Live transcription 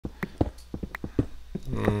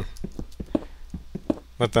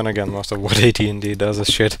But then again, most of what AT&T does is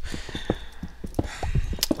shit.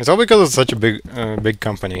 It's all because it's such a big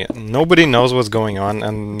company. Nobody knows what's going on,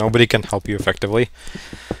 and nobody can help you effectively.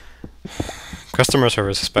 Customer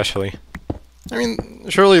service, especially. I mean,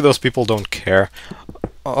 surely those people don't care.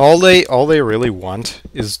 All they really want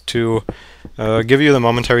is to give you the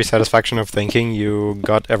momentary satisfaction of thinking you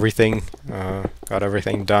got everything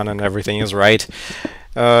done and everything is right,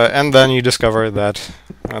 and then you discover that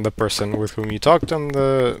the person with whom you talked on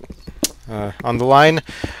the line,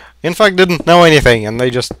 in fact, didn't know anything, and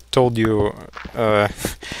they just told you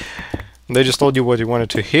what you wanted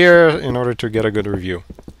to hear in order to get a good review,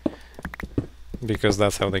 because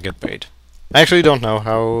that's how they get paid. I actually don't know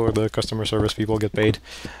how the customer service people get paid,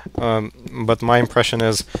 but my impression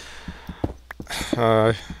is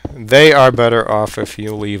they are better off if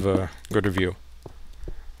you leave a good review.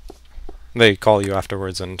 They call you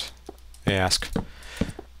afterwards and they ask.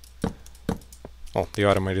 Well, the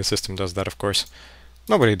automated system does that, of course.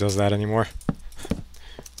 Nobody does that anymore.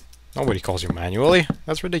 Nobody calls you manually.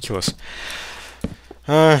 That's ridiculous.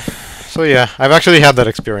 So yeah, I've actually had that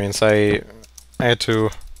experience. I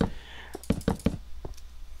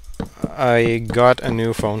got a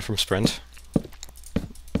new phone from Sprint,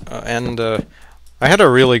 and I had a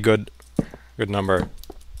really good number.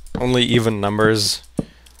 Only even numbers,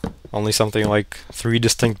 only something like 3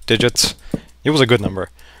 distinct digits. It was a good number,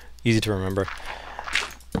 easy to remember.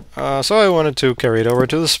 So I wanted to carry it over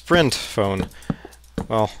to the Sprint phone.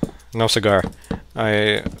 Well, no cigar.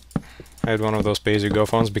 I had one of those pay-as-you-go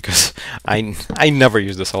phones because I never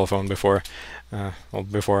used a cell phone before. Well,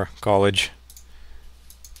 before college.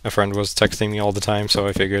 A friend was texting me all the time, so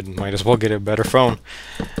I figured might as well get a better phone.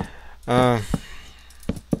 And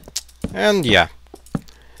yeah,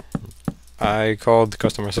 I called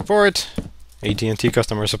customer support, AT&T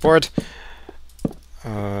customer support.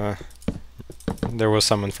 There was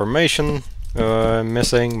some information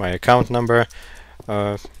missing, my account number.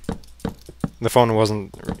 The phone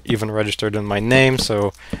wasn't even registered in my name,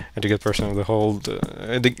 so I had to get person of the hold.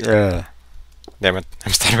 Damn it,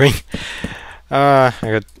 I'm stuttering. I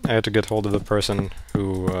had to get hold of the person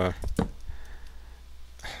who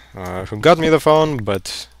got me the phone,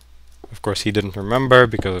 but of course he didn't remember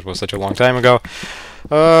because it was such a long time ago.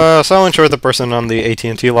 So in short, the person on the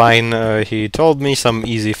AT&T line, he told me some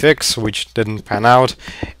easy fix, which didn't pan out,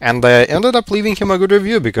 and I ended up leaving him a good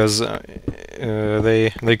review because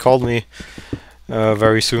they called me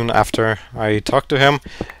very soon after I talked to him,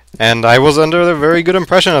 and I was under a very good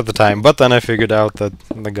impression at the time, but then I figured out that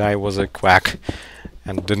the guy was a quack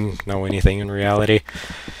and didn't know anything in reality.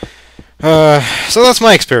 So that's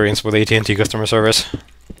my experience with AT&T customer service.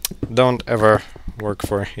 Don't ever work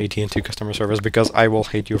for AT&T customer service because I will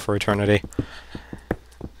hate you for eternity.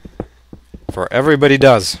 For everybody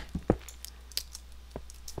does.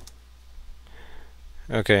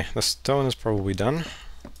 Okay, the stone is probably done.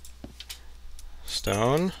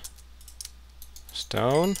 Stone.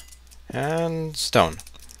 Stone. And stone.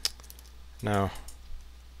 Now,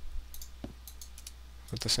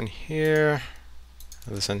 put this in here,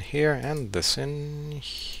 this in here, and this in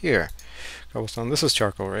here. Cobblestone. This is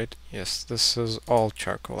charcoal, right? Yes, this is all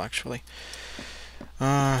charcoal, actually.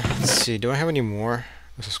 Let's see, do I have any more?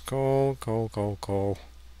 This is coal, coal, coal, coal,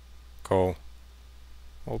 coal.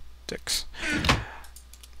 Old dicks.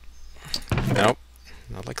 Nope,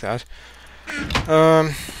 not like that.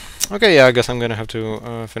 Okay, yeah, I guess I'm gonna have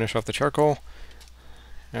to finish off the charcoal.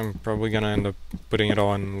 I'm probably gonna end up putting it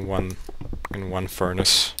all in one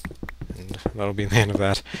furnace, and that'll be the end of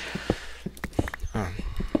that.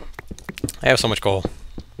 I have so much coal.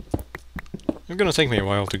 It's gonna take me a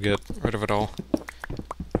while to get rid of it all.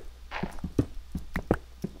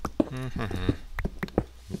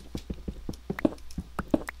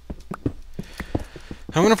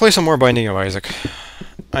 I'm gonna play some more Binding of Isaac.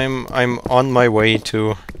 I'm on my way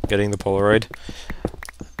to getting the Polaroid.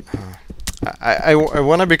 I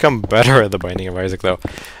want to become better at the Binding of Isaac, though.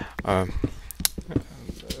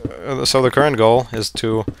 So the current goal is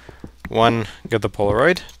to 1, get the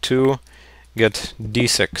Polaroid, 2, get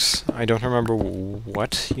D6. I don't remember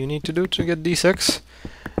what you need to do to get D6.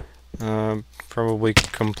 Probably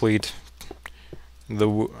complete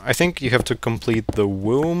the... I think you have to complete the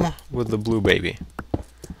womb with the blue baby.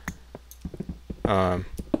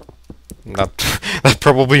 That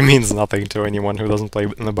probably means nothing to anyone who doesn't play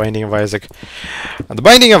in the Binding of Isaac. The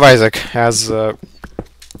Binding of Isaac has,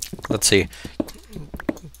 let's see,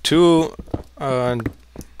 two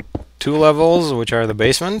levels, which are the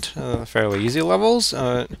basement, fairly easy levels,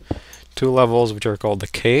 2 levels which are called the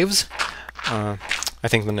caves. I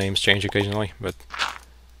think the names change occasionally, but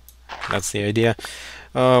that's the idea.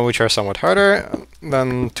 which are somewhat harder.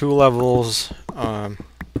 Then 2 levels,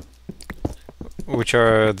 which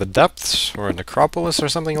are the depths, or necropolis, or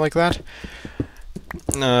something like that.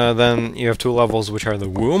 Then you have 2 levels, which are the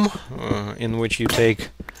womb, in which you take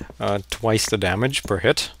twice the damage per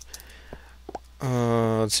hit.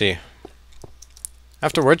 Let's see.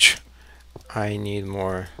 After which, I need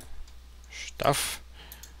more stuff.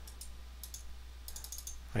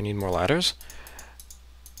 I need more ladders.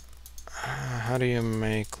 How do you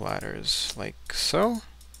make ladders? Like so?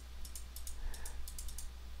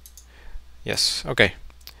 Yes, okay.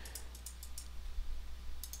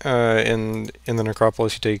 In the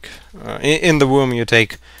necropolis you take... in the womb you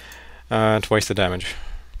take twice the damage.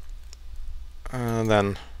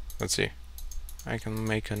 Then, let's see. I can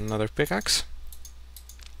make another pickaxe.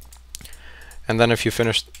 And then if you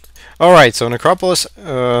finish... Alright, so Necropolis,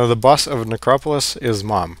 the boss of Necropolis is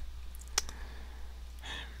Mom.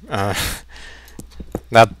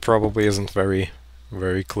 That probably isn't very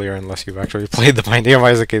clear unless you've actually played The Binding of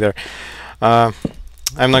Isaac either. I'm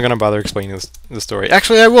not gonna bother explaining the story.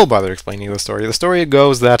 Actually, I will bother explaining the story. The story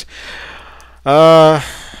goes that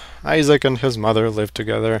Isaac and his mother live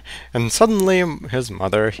together, and suddenly his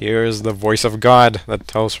mother hears the voice of God that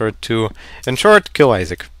tells her to, in short, kill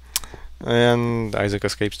Isaac. And Isaac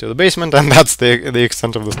escapes to the basement, and that's the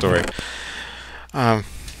extent of the story.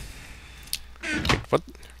 What?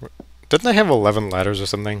 Didn't I have 11 ladders or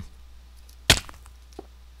something?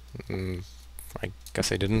 I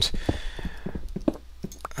guess I didn't.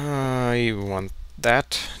 I want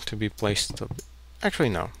that to be placed... Actually,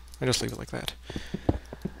 no. I just leave it like that.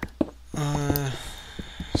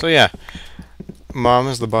 So yeah. Mom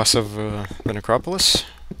is the boss of the Necropolis,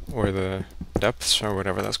 or the Depths, or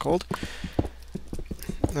whatever that's called.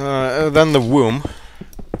 Then the Womb,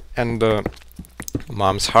 and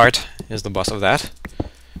Mom's Heart is the boss of that,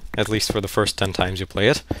 at least for the first 10 times you play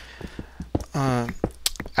it.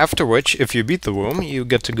 After which, if you beat the Womb, you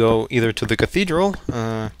get to go either to the Cathedral,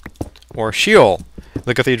 or Sheol.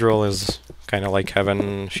 The Cathedral is kind of like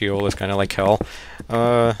heaven, Sheol is kind of like hell.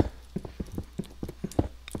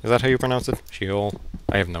 Is that how you pronounce it? Sheol?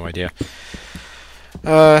 I have no idea.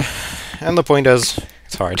 And the point is,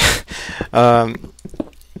 it's hard.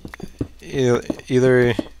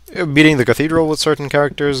 Either beating the Cathedral with certain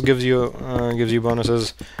characters gives you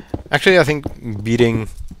bonuses. Actually, I think beating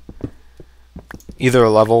either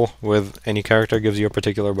level with any character gives you a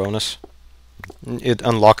particular bonus. It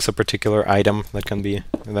unlocks a particular item that can be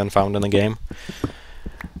then found in the game.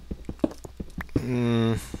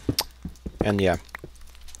 And yeah.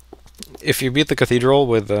 If you beat the Cathedral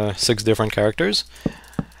with 6 different characters,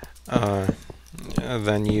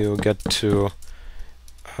 then you get to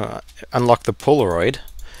unlock the Polaroid.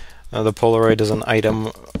 The Polaroid is an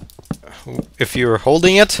item. If you're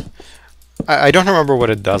holding it, I don't remember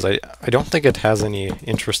what it does. I don't think it has any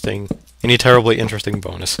terribly interesting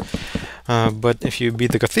bonus. But if you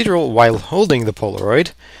beat the Cathedral while holding the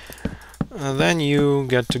Polaroid, then you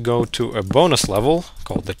get to go to a bonus level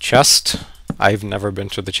called the Chest. I've never been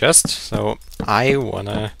to the Chest, so I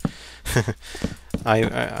wanna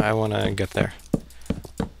I wanna get there.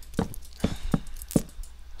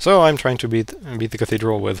 So I'm trying to beat the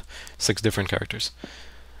Cathedral with 6 different characters.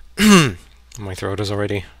 My throat is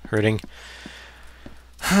already hurting.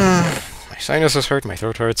 My sinuses hurt, my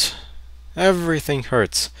throat hurts. Everything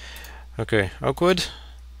hurts. Okay, oakwood. Is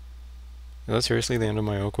that seriously the end of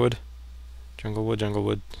my oakwood?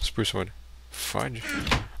 Junglewood, spruce wood. Fudge.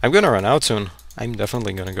 I'm gonna run out soon. I'm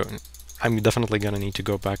definitely gonna need to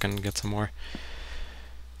go back and get some more.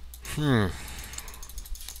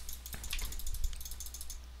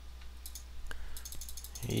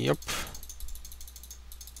 Yep.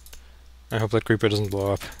 I hope that creeper doesn't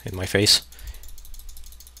blow up in my face.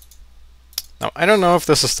 Now, I don't know if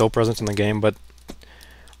this is still present in the game, but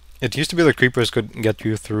it used to be that creepers could get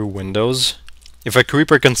you through windows. If a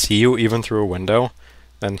creeper can see you even through a window,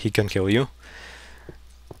 then he can kill you.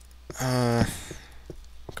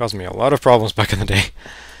 Caused me a lot of problems back in the day.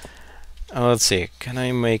 Let's see. Can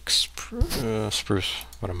I make spruce?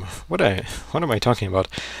 What am I talking about?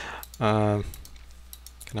 Can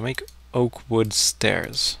I make oak wood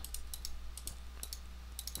stairs?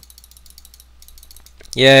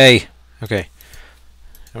 Yay! Okay.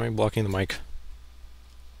 Am I blocking the mic?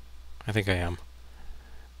 I think I am.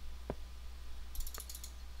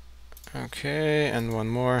 Okay, and one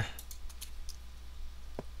more.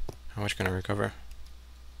 How much can I recover?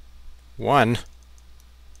 1?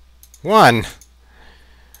 1!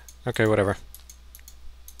 Okay, whatever.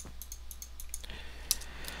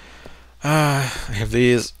 I have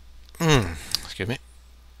these. Excuse me.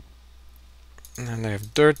 And I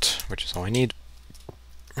have dirt, which is all I need.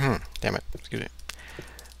 Damn it. Excuse me.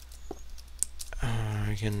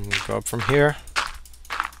 I can go up from here.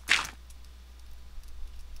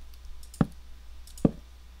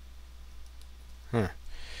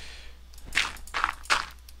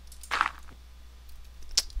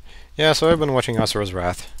 Yeah, so I've been watching Asura's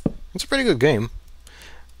Wrath. It's a pretty good game.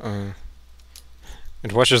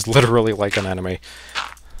 It watches literally like an anime.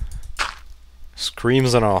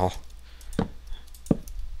 Screams and all.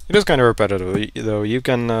 It is kind of repetitive, though. You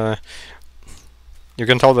can tell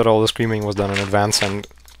that all the screaming was done in advance and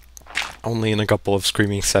only in a couple of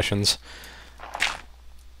screaming sessions.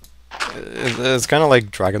 It's kind of like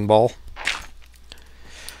Dragon Ball.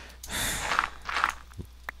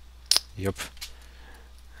 Yep.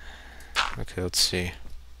 Okay, let's see.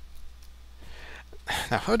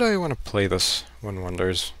 Now, how do I want to play this, one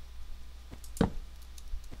wonders?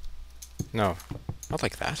 No, not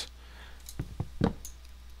like that.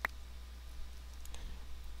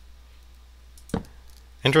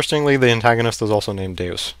 Interestingly, the antagonist is also named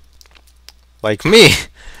Deus. Like me!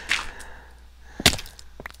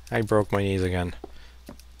 I broke my knees again.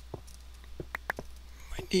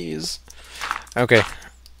 My knees. Okay.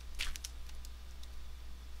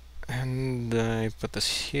 And I put this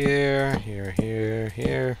here, here, here,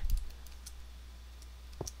 here.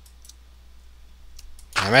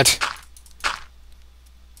 Damn it!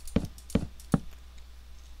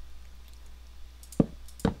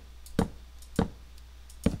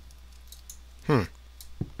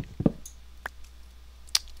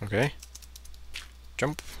 Okay.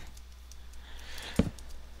 Jump.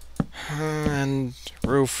 And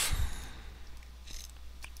roof.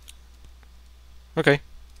 Okay.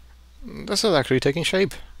 This is actually taking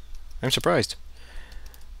shape. I'm surprised.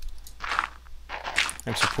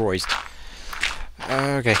 I'm surprised.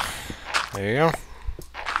 Okay. There you go.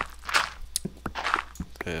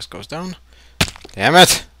 This goes down. Damn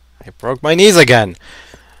it! I broke my knees again!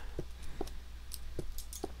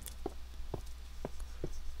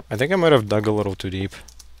 I think I might have dug a little too deep.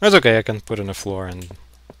 That's okay, I can put in a floor and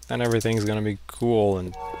then everything's gonna be cool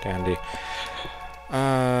and dandy.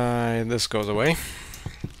 This goes away.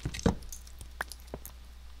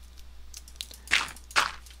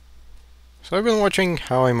 So I've been watching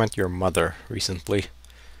How I Met Your Mother recently.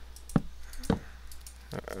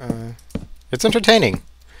 It's entertaining.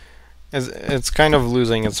 It's kind of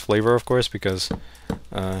losing its flavor, of course, because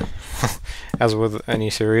as with any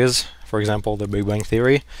series, for example, The Big Bang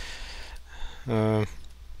Theory,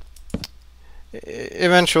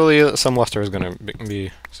 eventually some luster is gonna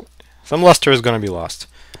be lost.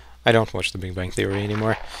 I don't watch The Big Bang Theory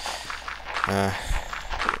anymore.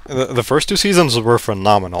 The first two seasons were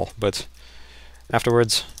phenomenal, but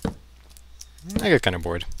afterwards, I get kind of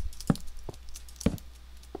bored.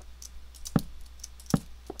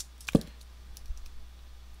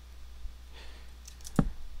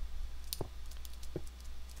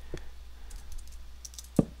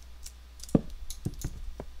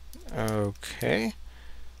 Okay.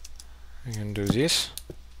 I can do this.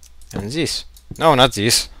 And this. No, not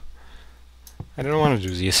this. I don't want to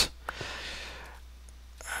do this.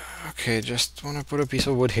 Okay, just want to put a piece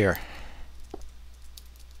of wood here.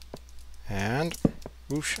 And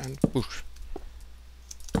whoosh and whoosh.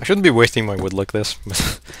 I shouldn't be wasting my wood like this,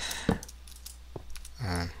 but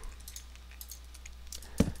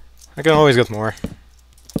I can always get more.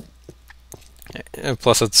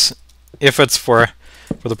 Plus, if it's for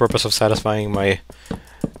the purpose of satisfying my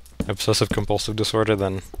obsessive compulsive disorder,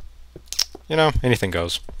 then you know, anything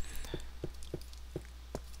goes.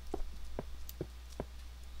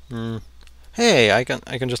 Hey, I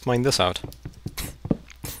can just mine this out.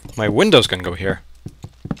 My windows can go here.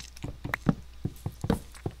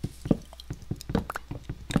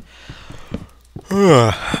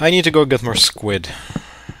 I need to go get more squid.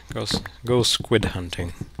 Go squid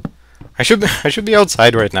hunting. I should be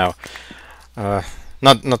outside right now.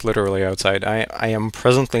 Not literally outside. I am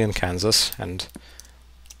presently in Kansas, and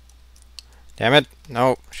damn it,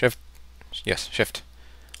 no, shift. Yes, shift.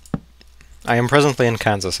 I am presently in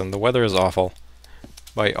Kansas, and the weather is awful.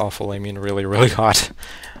 By awful, I mean really, really hot.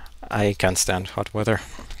 I can't stand hot weather.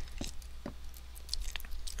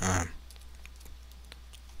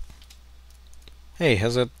 Hey,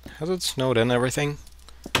 has it snowed in everything?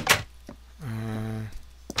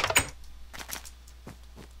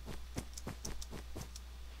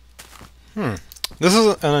 This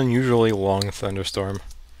is an unusually long thunderstorm.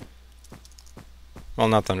 Well,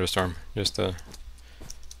 not thunderstorm, just a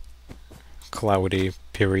cloudy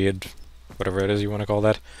period, whatever it is you want to call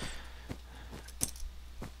that.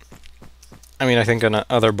 I mean, I think in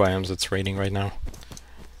other biomes it's raining right now.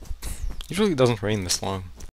 Usually it doesn't rain this long.